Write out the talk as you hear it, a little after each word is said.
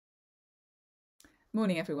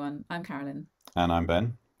Morning, everyone. I'm Carolyn. And I'm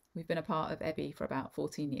Ben. We've been a part of EBBY for about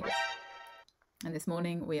 14 years. And this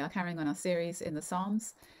morning we are carrying on our series in the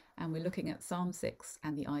Psalms, and we're looking at Psalm 6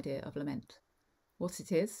 and the idea of lament, what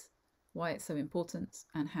it is, why it's so important,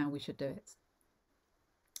 and how we should do it.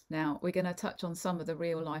 Now, we're going to touch on some of the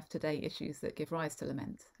real life today issues that give rise to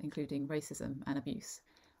lament, including racism and abuse.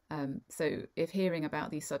 So, if hearing about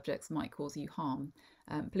these subjects might cause you harm,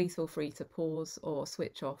 please feel free to pause or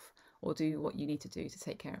switch off or do what you need to do to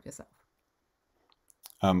take care of yourself.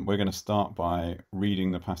 We're going to start by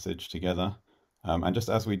reading the passage together. And just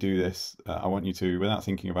as we do this, I want you to, without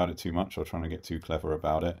thinking about it too much or trying to get too clever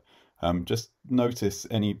about it, just notice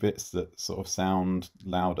any bits that sort of sound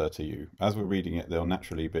louder to you. As we're reading it, there'll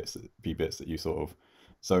naturally be bits that you sort of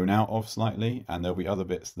zone out of slightly, and there'll be other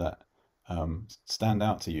bits that stand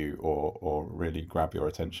out to you or really grab your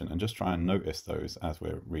attention. And just try and notice those as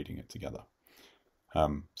we're reading it together.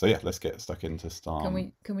 So yeah, let's get stuck into Can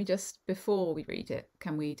Psalm. we just before we read it,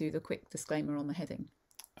 can we do the quick disclaimer on the heading?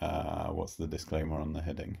 What's the disclaimer on the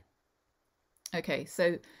heading? Okay,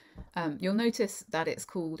 so you'll notice that it's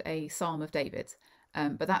called a Psalm of David,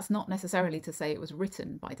 but that's not necessarily to say it was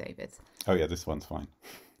written by David. Oh yeah, this one's fine.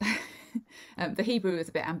 The Hebrew is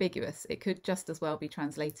a bit ambiguous. It could just as well be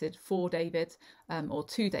translated for David or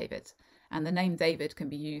to David, and the name David can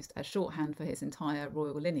be used as shorthand for his entire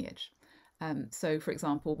royal lineage. So, for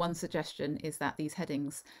example, one suggestion is that these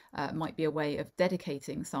headings might be a way of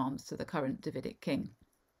dedicating Psalms to the current Davidic king.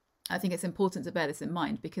 I think it's important to bear this in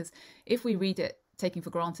mind because if we read it taking for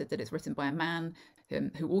granted that it's written by a man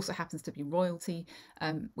who also happens to be royalty,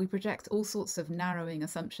 we project all sorts of narrowing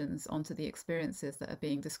assumptions onto the experiences that are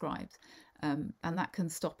being described, and that can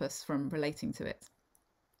stop us from relating to it.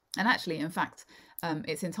 And actually, in fact,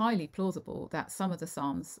 it's entirely plausible that some of the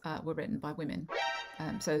Psalms were written by women.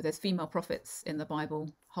 So there's female prophets in the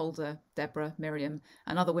Bible, Huldah, Deborah, Miriam,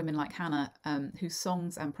 and other women like Hannah, whose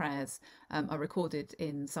songs and prayers are recorded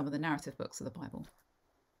in some of the narrative books of the Bible.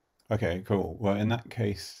 Okay, cool. Well, in that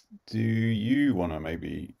case, do you want to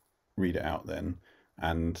maybe read it out then?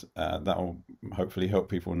 And that'll hopefully help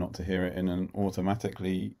people not to hear it in an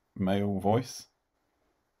automatically male voice.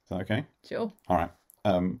 Is that okay? Sure. All right.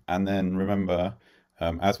 And then remember,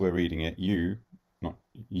 as we're reading it, not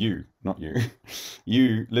not you,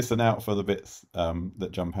 you listen out for the bits that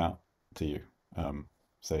jump out to you.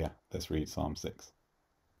 So yeah, let's read Psalm 6.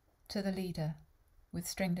 To the leader, with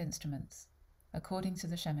stringed instruments, according to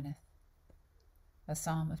the Sheminith, a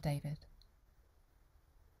Psalm of David.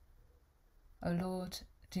 O Lord,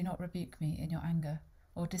 do not rebuke me in your anger,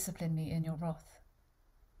 or discipline me in your wrath.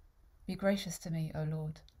 Be gracious to me, O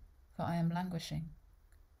Lord, for I am languishing.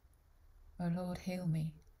 O Lord, heal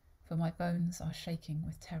me, for my bones are shaking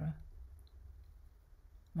with terror.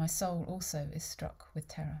 My soul also is struck with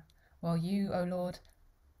terror, while you, O Lord,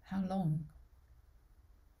 how long?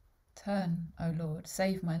 Turn, O Lord,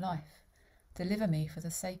 save my life. Deliver me for the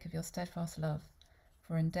sake of your steadfast love,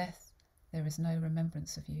 for in death there is no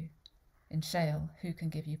remembrance of you. In Sheol, who can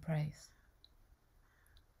give you praise?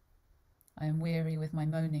 I am weary with my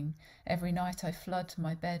moaning. Every night I flood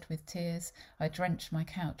my bed with tears. I drench my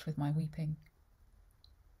couch with my weeping.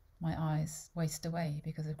 My eyes waste away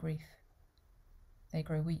because of grief. They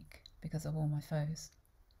grow weak because of all my foes.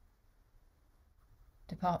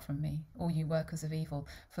 Depart from me, all you workers of evil,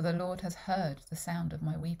 for the Lord has heard the sound of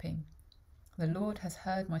my weeping. The Lord has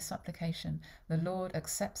heard my supplication. The Lord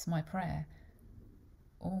accepts my prayer.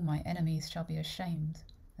 All my enemies shall be ashamed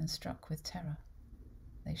and struck with terror.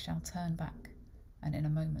 They shall turn back and in a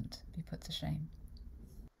moment be put to shame.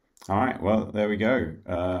 All right, well, there we go.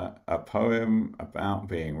 A poem about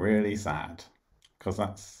being really sad, because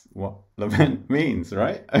that's what lament means,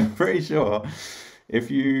 right? I'm pretty sure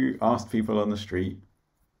if you asked people on the street,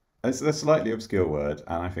 it's a slightly obscure word,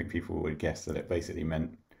 and I think people would guess that it basically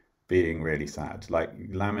meant being really sad. Like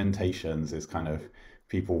lamentations is kind of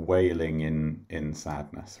people wailing in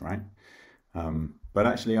sadness, right? But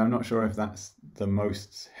actually, I'm not sure if that's the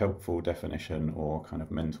most helpful definition or kind of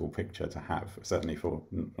mental picture to have, certainly for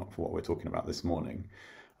not for what we're talking about this morning.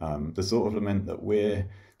 The sort of lament that we're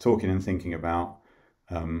talking and thinking about,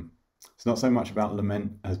 it's not so much about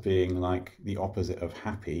lament as being like the opposite of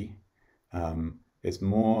happy. It's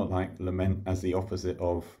more like lament as the opposite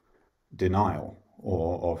of denial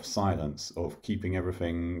or of silence, of keeping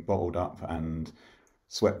everything bottled up and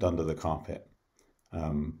swept under the carpet.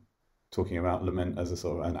 Um, Talking about lament as a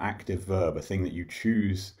sort of an active verb, a thing that you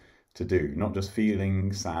choose to do, not just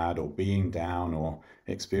feeling sad or being down or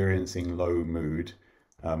experiencing low mood.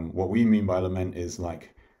 What we mean by lament is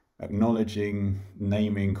like acknowledging,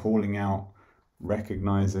 naming, calling out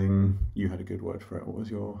recognizing. You had a good word for it. What was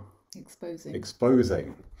your Exposing.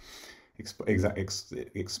 exposing?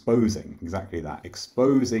 Exposing, exactly that.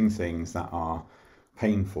 Exposing things that are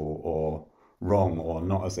painful or wrong or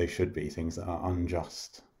not as they should be, things that are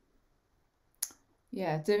unjust.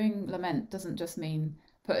 Yeah, doing lament doesn't just mean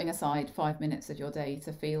putting aside 5 minutes of your day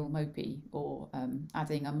to feel mopey or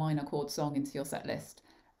adding a minor chord song into your set list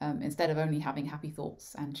instead of only having happy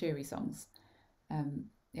thoughts and cheery songs.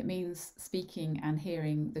 It means speaking and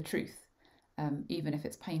hearing the truth, even if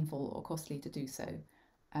it's painful or costly to do so.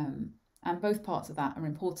 And both parts of that are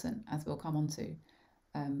important, as we'll come on to.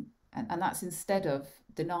 And that's instead of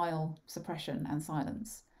denial, suppression, and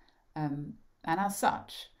silence. And as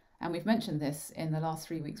such, and we've mentioned this in the last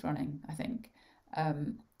 3 weeks running, I think,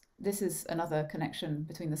 this is another connection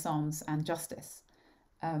between the Psalms and justice,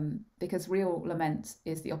 because real lament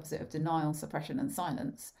is the opposite of denial, suppression, and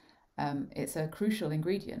silence. It's a crucial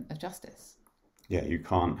ingredient of justice. Yeah, you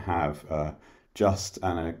can't have a just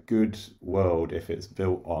and a good world if it's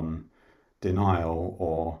built on denial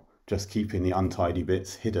or just keeping the untidy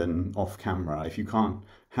bits hidden off camera. If you can't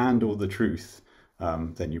handle the truth,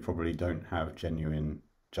 then you probably don't have genuine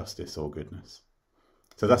justice or goodness.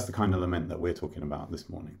 So that's the kind of lament that we're talking about this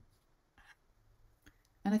morning.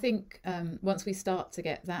 And I think once we start to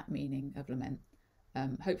get that meaning of lament,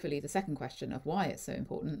 hopefully the second question of why it's so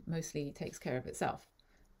important mostly takes care of itself.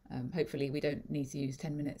 Hopefully we don't need to use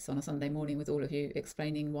 10 minutes on a Sunday morning with all of you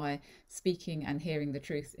explaining why speaking and hearing the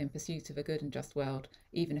truth in pursuit of a good and just world,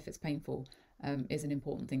 even if it's painful, is an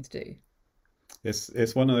important thing to do.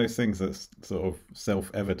 It's one of those things that's sort of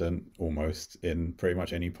self-evident almost in pretty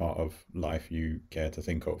much any part of life you care to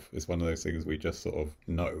think of. It's one of those things we just sort of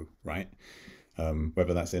know, right?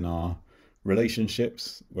 Whether that's in our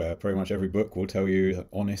relationships, where pretty much every book will tell you that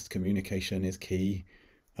honest communication is key,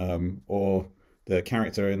 or the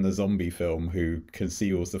character in the zombie film who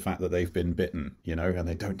conceals the fact that they've been bitten, and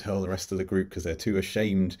they don't tell the rest of the group because they're too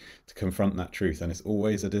ashamed to confront that truth, and it's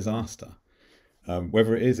always a disaster.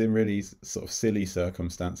 Whether it is in really sort of silly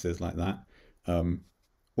circumstances like that,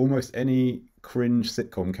 almost any cringe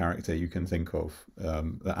sitcom character you can think of,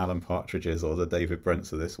 the Alan Partridges or the David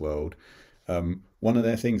Brents of this world, one of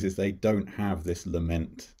their things is they don't have this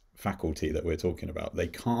lament faculty that we're talking about. They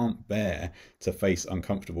can't bear to face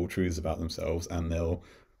uncomfortable truths about themselves, and they'll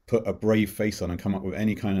put a brave face on and come up with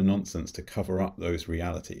any kind of nonsense to cover up those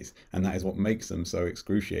realities. And that is what makes them so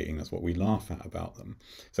excruciating. That's what we laugh at about them.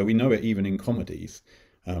 So we know it even in comedies.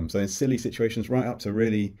 So in silly situations right up to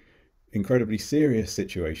really incredibly serious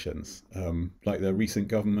situations, like the recent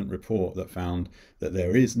government report that found that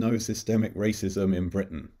there is no systemic racism in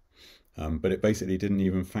Britain. But it basically didn't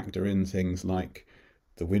even factor in things like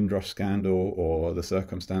the Windrush scandal or the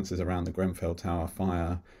circumstances around the Grenfell Tower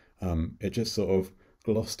fire. It just sort of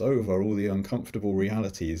glossed over all the uncomfortable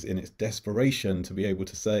realities in its desperation to be able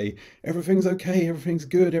to say, everything's okay, everything's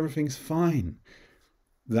good, everything's fine.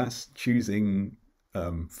 That's choosing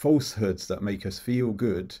falsehoods that make us feel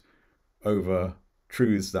good over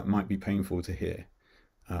truths that might be painful to hear.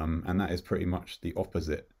 And that is pretty much the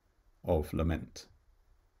opposite of lament.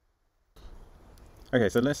 Okay,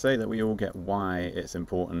 so let's say that we all get why it's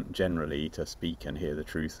important generally to speak and hear the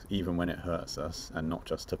truth, even when it hurts us, and not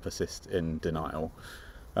just to persist in denial.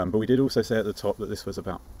 But we did also say at the top that this was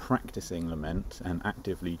about practicing lament and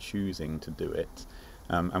actively choosing to do it.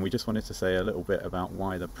 And we just wanted to say a little bit about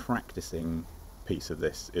why the practicing piece of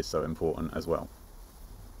this is so important as well.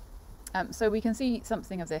 So we can see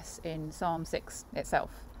something of this in Psalm 6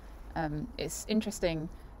 itself. It's interesting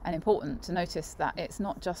and important to notice that it's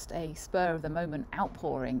not just a spur-of-the-moment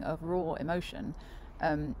outpouring of raw emotion.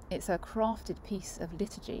 It's a crafted piece of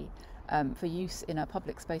liturgy for use in a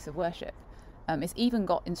public space of worship. It's even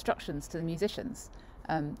got instructions to the musicians,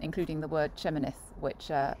 including the word sheminith, which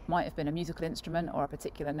might have been a musical instrument or a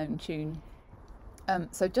particular known tune.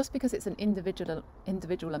 So just because it's an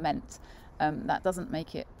individual lament, that doesn't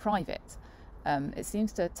make it private. It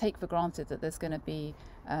seems to take for granted that there's going to be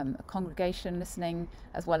a congregation listening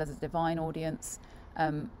as well as a divine audience,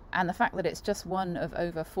 and the fact that it's just one of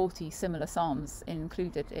over 40 similar psalms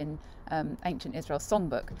included in ancient Israel's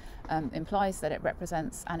songbook implies that it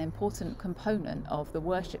represents an important component of the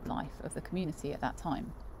worship life of the community at that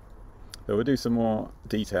time. So we'll do some more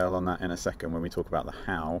detail on that in a second when we talk about the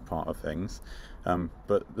how part of things,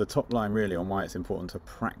 but the top line really on why it's important to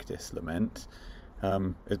practice lament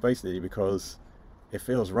is basically because it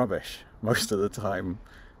feels rubbish most of the time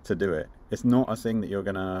to do it. It's not a thing that you're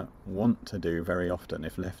going to want to do very often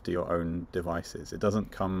if left to your own devices. It doesn't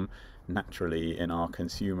come naturally in our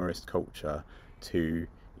consumerist culture to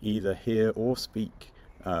either hear or speak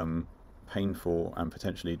painful and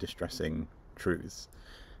potentially distressing truths.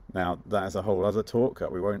 Now, that is a whole other talk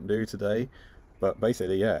that we won't do today, but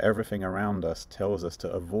basically, yeah, everything around us tells us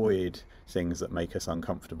to avoid things that make us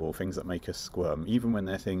uncomfortable, things that make us squirm, even when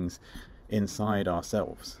they're things inside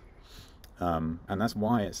ourselves. And that's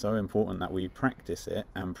why it's so important that we practice it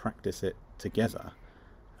and practice it together.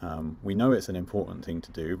 We know it's an important thing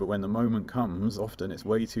to do, but when the moment comes, often it's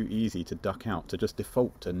way too easy to duck out, to just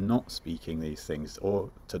default to not speaking these things or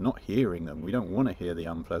to not hearing them. We don't want to hear the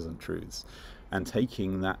unpleasant truths. And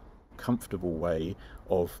taking that comfortable way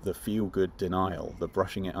of the feel-good denial, the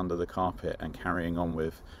brushing it under the carpet and carrying on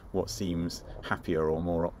with what seems happier or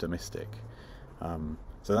more optimistic.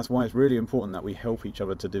 So that's why it's really important that we help each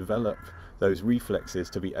other to develop those reflexes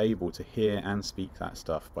to be able to hear and speak that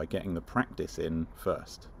stuff by getting the practice in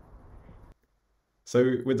first.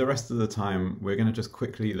 So with the rest of the time, we're going to just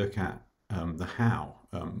quickly look at the how.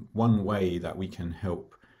 One way that we can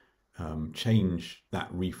help change that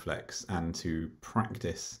reflex and to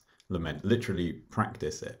practice lament, literally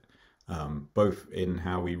practice it, both in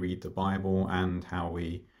how we read the Bible and how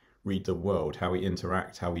we read the world, how we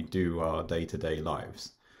interact, how we do our day-to-day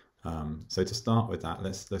lives. So to start with that,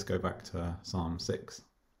 let's go back to Psalm 6.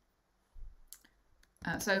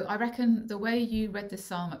 So I reckon the way you read this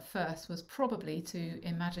psalm at first was probably to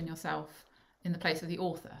imagine yourself in the place of the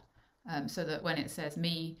author, so that when it says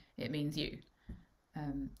me, it means you.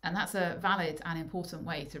 And that's a valid and important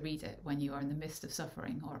way to read it when you are in the midst of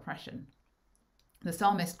suffering or oppression. The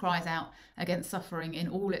psalmist cries out against suffering in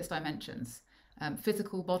all its dimensions: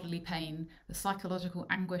 physical bodily pain, the psychological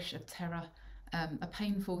anguish of terror, a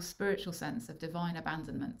painful spiritual sense of divine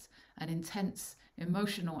abandonment, an intense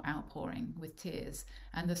emotional outpouring with tears,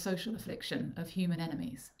 and the social affliction of human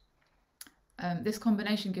enemies. This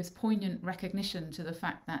combination gives poignant recognition to the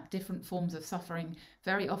fact that different forms of suffering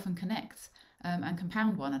very often connect and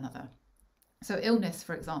compound one another. So illness,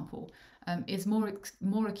 for example, is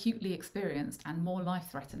more acutely experienced and more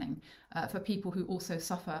life-threatening for people who also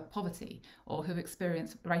suffer poverty or who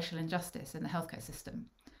experience racial injustice in the healthcare system.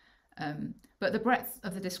 But the breadth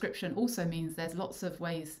of the description also means there's lots of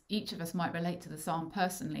ways each of us might relate to the psalm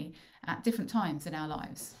personally at different times in our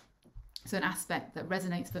lives. So an aspect that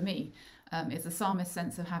resonates for me is the psalmist's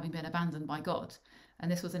sense of having been abandoned by God.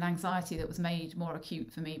 And this was an anxiety that was made more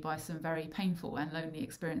acute for me by some very painful and lonely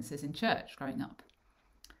experiences in church growing up.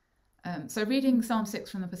 So reading Psalm 6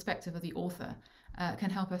 from the perspective of the author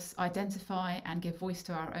can help us identify and give voice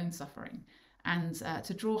to our own suffering, and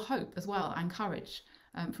to draw hope as well and courage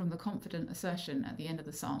from the confident assertion at the end of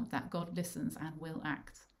the psalm that God listens and will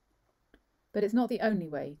act. But it's not the only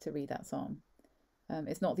way to read that psalm.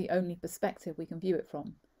 It's not the only perspective we can view it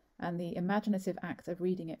from. And the imaginative act of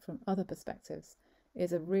reading it from other perspectives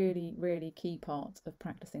is a really, really key part of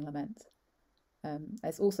practicing lament.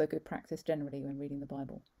 It's also good practice generally when reading the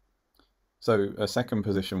Bible. So a second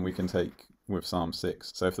position we can take with Psalm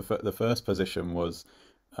 6. So if the first position was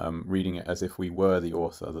reading it as if we were the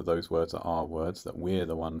author, that those words are our words, that we're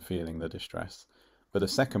the one feeling the distress. But a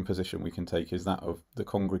second position we can take is that of the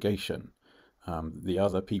congregation, the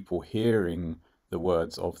other people hearing the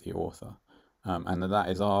words of the author. And that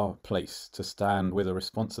is our place to stand with a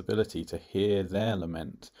responsibility to hear their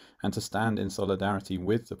lament and to stand in solidarity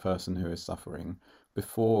with the person who is suffering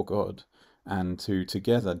before God, and to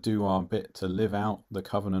together do our bit to live out the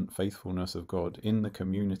covenant faithfulness of God in the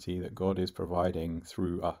community that God is providing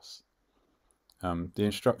through us. The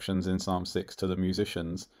instructions in Psalm 6 to the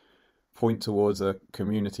musicians point towards a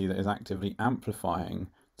community that is actively amplifying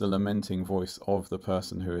the lamenting voice of the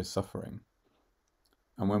person who is suffering.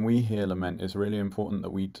 And when we hear lament, it's really important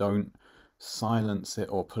that we don't silence it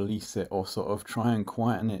or police it or sort of try and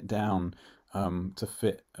quieten it down to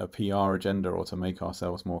fit a PR agenda or to make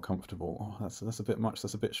ourselves more comfortable. Oh, that's a bit much,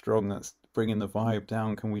 that's a bit strong, that's bringing the vibe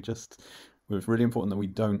down. It's really important that we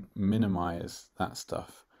don't minimize that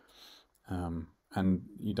stuff. And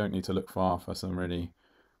you don't need to look far for some really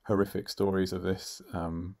horrific stories of this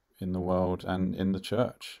in the world and in the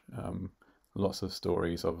church. Lots of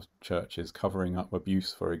stories of churches covering up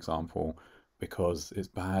abuse, for example, because it's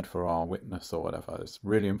bad for our witness or whatever. It's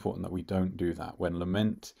really important that we don't do that. When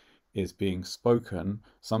lament is being spoken,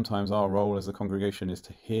 sometimes our role as a congregation is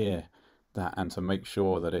to hear that and to make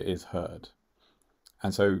sure that it is heard.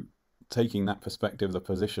 And so taking that perspective, the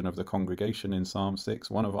position of the congregation in Psalm 6,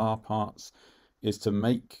 one of our parts is to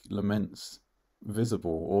make laments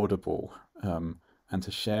visible, audible, and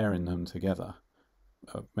to share in them together.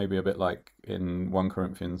 Maybe a bit like in 1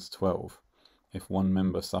 Corinthians 12. If one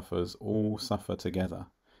member suffers, all suffer together.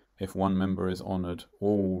 If one member is honoured,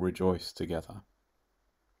 all rejoice together.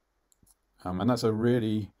 And that's a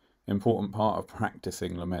really important part of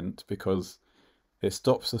practicing lament, because It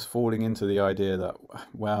stops us falling into the idea that,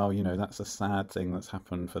 well, that's a sad thing that's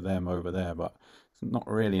happened for them over there, but it's not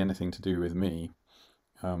really anything to do with me.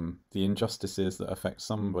 The injustices that affect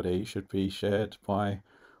somebody should be shared by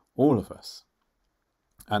all of us.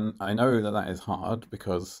 And I know that that is hard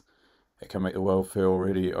because it can make the world feel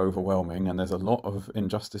really overwhelming, and there's a lot of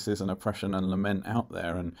injustices and oppression and lament out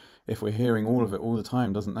there. And if we're hearing all of it all the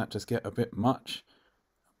time, doesn't that just get a bit much?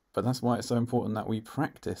 But that's why it's so important that we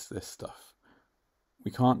practice this stuff.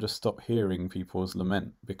 We can't just stop hearing people's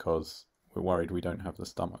lament because we're worried we don't have the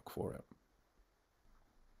stomach for it.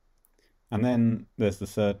 And then there's the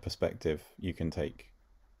third perspective you can take,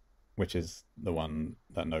 which is the one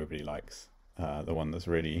that nobody likes, the one that's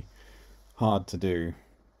really hard to do.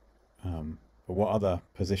 But what other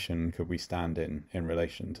position could we stand in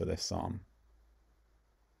relation to this psalm?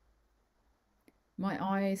 My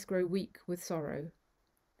eyes grow weak with sorrow.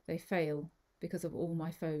 They fail because of all my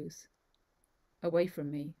foes. Away from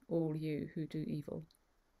me, all you who do evil.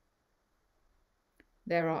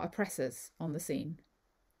 There are oppressors on the scene.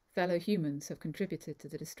 Fellow humans have contributed to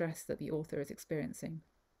the distress that the author is experiencing.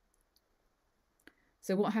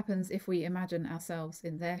 So what happens if we imagine ourselves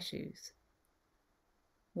in their shoes?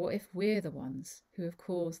 What if we're the ones who have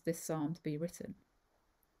caused this psalm to be written?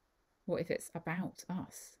 What if it's about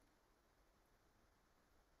us?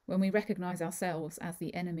 When we recognise ourselves as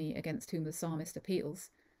the enemy against whom the psalmist appeals,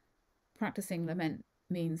 practicing lament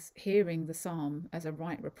means hearing the psalm as a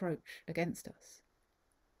right reproach against us.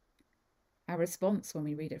 Our response when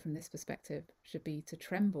we read it from this perspective should be to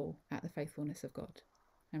tremble at the faithfulness of God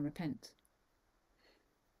and repent.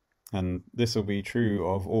 And this will be true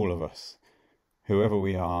of all of us. Whoever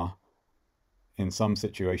we are, in some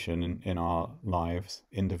situation in our lives,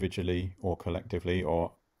 individually or collectively,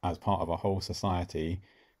 or as part of a whole society,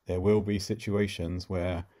 there will be situations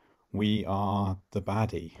where we are the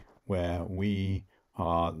baddie, where we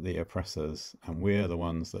are the oppressors, and we're the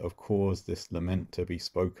ones that have caused this lament to be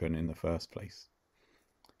spoken in the first place.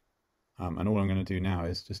 And all I'm going to do now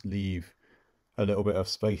is just leave a little bit of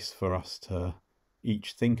space for us to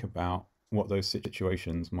each think about what those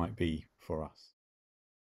situations might be for us.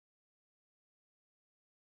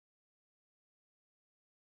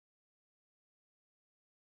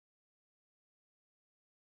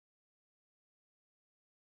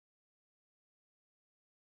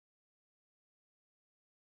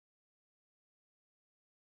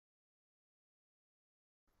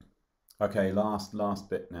 Okay,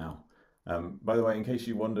 last bit now. By the way, in case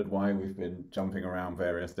you wondered why we've been jumping around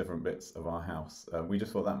various different bits of our house, we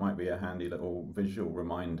just thought that might be a handy little visual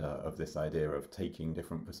reminder of this idea of taking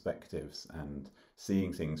different perspectives and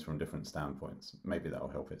seeing things from different standpoints. Maybe that'll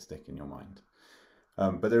help it stick in your mind.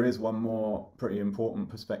 But there is one more pretty important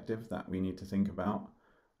perspective that we need to think about,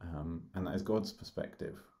 and that is God's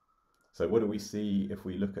perspective. So what do we see if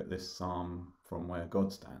we look at this psalm from where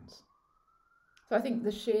God stands? So I think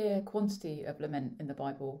the sheer quantity of lament in the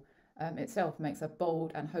Bible itself makes a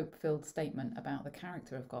bold and hope-filled statement about the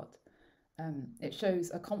character of God. It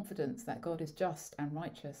shows a confidence that God is just and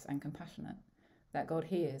righteous and compassionate, that God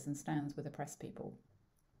hears and stands with oppressed people.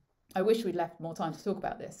 I wish we'd left more time to talk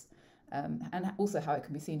about this, and also how it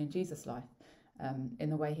can be seen in Jesus' life, in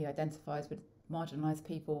the way he identifies with marginalised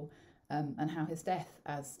people, and how his death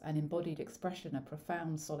as an embodied expression of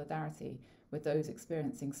profound solidarity with those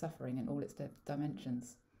experiencing suffering in all its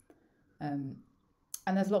dimensions. And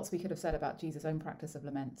there's lots we could have said about Jesus' own practice of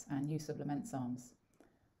lament and use of lament psalms.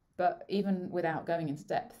 But even without going into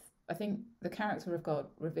depth, I think the character of God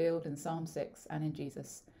revealed in Psalm 6 and in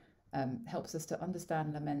Jesus helps us to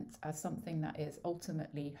understand lament as something that is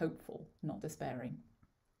ultimately hopeful, not despairing.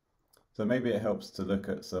 So maybe it helps to look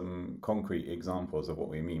at some concrete examples of what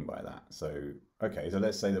we mean by that. So, okay, so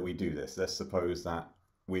let's say that we do this. Let's suppose that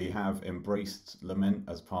we have embraced lament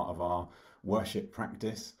as part of our worship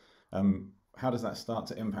practice. How does that start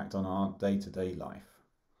to impact on our day-to-day life?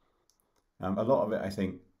 A lot of it, I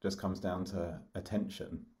think, just comes down to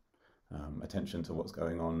attention. Attention to what's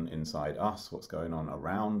going on inside us, what's going on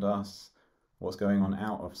around us, what's going on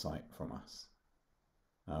out of sight from us.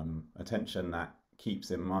 Attention that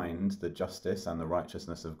keeps in mind the justice and the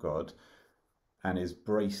righteousness of God and is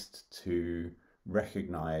braced to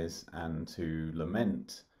recognize and to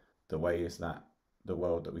lament the ways that the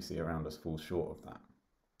world that we see around us falls short of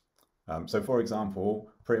that. So for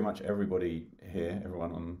example, pretty much everybody here,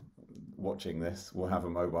 everyone watching this will have a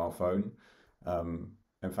mobile phone.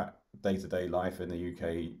 In fact, day-to-day life in the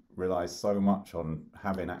UK relies so much on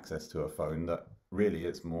having access to a phone that really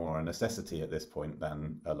it's more a necessity at this point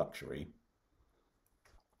than a luxury.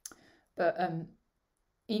 But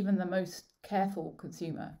even the most careful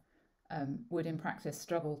consumer would in practice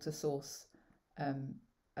struggle to source an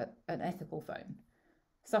ethical phone.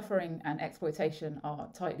 Suffering and exploitation are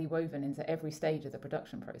tightly woven into every stage of the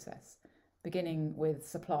production process, beginning with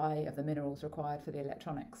supply of the minerals required for the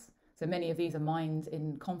electronics. So many of these are mined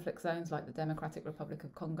in conflict zones like the Democratic Republic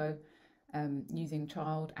of Congo, using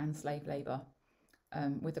child and slave labour,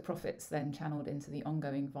 with the profits then channeled into the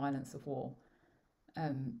ongoing violence of war.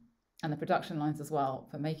 And the production lines as well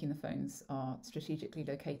for making the phones are strategically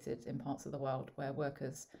located in parts of the world where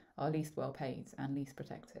workers are least well paid and least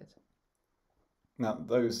protected. Now,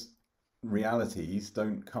 those realities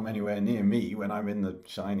don't come anywhere near me when I'm in the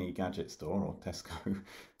shiny gadget store or Tesco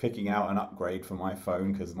picking out an upgrade for my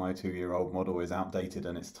phone because my 2-year-old model is outdated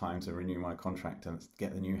and it's time to renew my contract and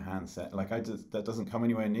get the new handset. That doesn't come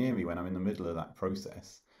anywhere near me when I'm in the middle of that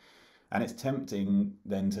process. And it's tempting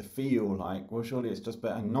then to feel like, well, surely it's just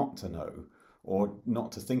better not to know or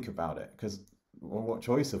not to think about it because, well, what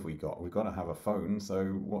choice have we got? We've got to have a phone, so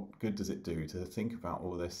what good does it do to think about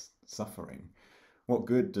all this suffering? What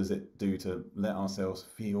good does it do to let ourselves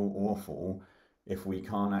feel awful if we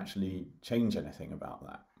can't actually change anything about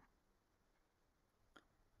that?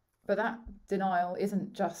 But that denial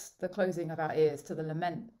isn't just the closing of our ears to the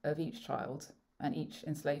lament of each child and each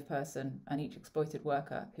enslaved person and each exploited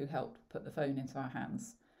worker who helped put the phone into our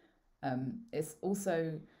hands. It's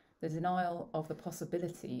also the denial of the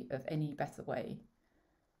possibility of any better way.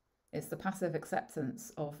 It's the passive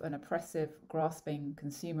acceptance of an oppressive, grasping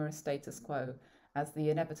consumerist status quo as the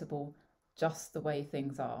inevitable, just the way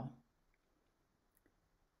things are.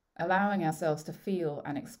 Allowing ourselves to feel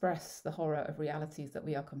and express the horror of realities that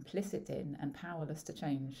we are complicit in and powerless to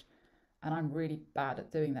change. And I'm really bad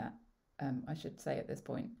at doing that, I should say at this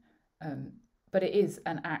point. But it is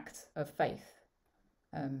an act of faith.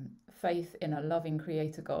 Faith in a loving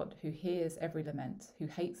creator God who hears every lament, who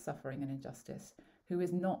hates suffering and injustice, who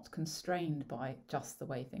is not constrained by just the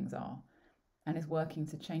way things are, and is working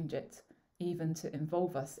to change it, even to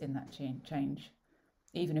involve us in that change,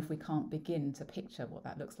 even if we can't begin to picture what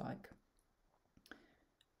that looks like.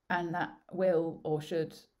 And that will or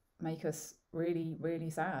should make us really, really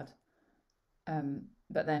sad.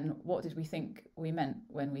 But then what did we think we meant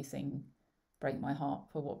when we sing "Break My Heart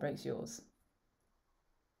for What Breaks Yours"?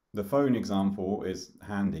 The phone example is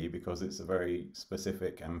handy because it's a very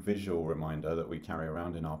specific and visual reminder that we carry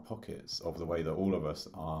around in our pockets of the way that all of us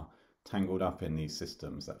are tangled up in these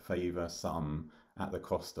systems that favour some at the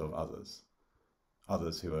cost of others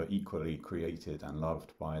who are equally created and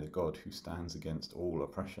loved by the God who stands against all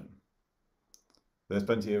oppression. There's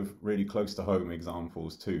plenty of really close to home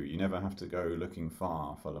examples too. You never have to go looking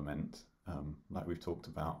far for lament, like we've talked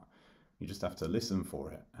about. You just have to listen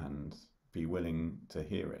for it and be willing to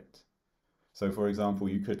hear it. So for example,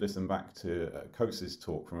 you could listen back to Coase's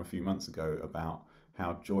talk from a few months ago about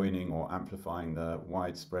how joining or amplifying the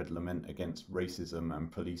widespread lament against racism and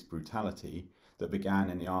police brutality that began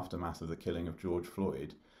in the aftermath of the killing of George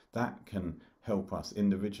Floyd, that can help us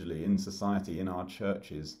individually in society, in our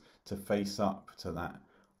churches, to face up to that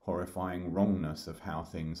horrifying wrongness of how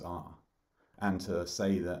things are, and to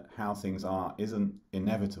say that how things are isn't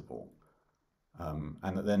inevitable,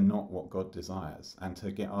 and that they're not what God desires, and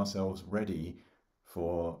to get ourselves ready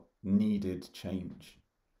for needed change.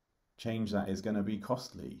 Change that is going to be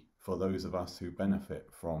costly for those of us who benefit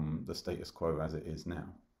from the status quo as it is now.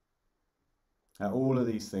 Now, all of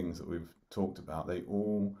these things that we've talked about, they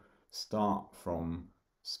all start from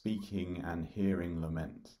speaking and hearing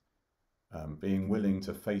lament, being willing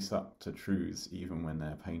to face up to truths even when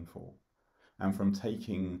they're painful, and from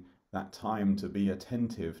taking that time to be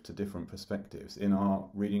attentive to different perspectives in our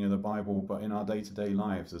reading of the Bible, but in our day-to-day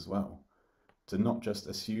lives as well. To not just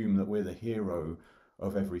assume that we're the hero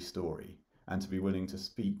of every story, and to be willing to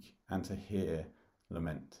speak and to hear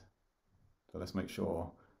lament. So let's make sure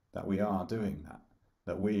that we are doing that,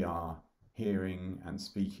 that we are hearing and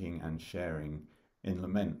speaking and sharing in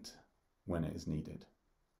lament when it is needed.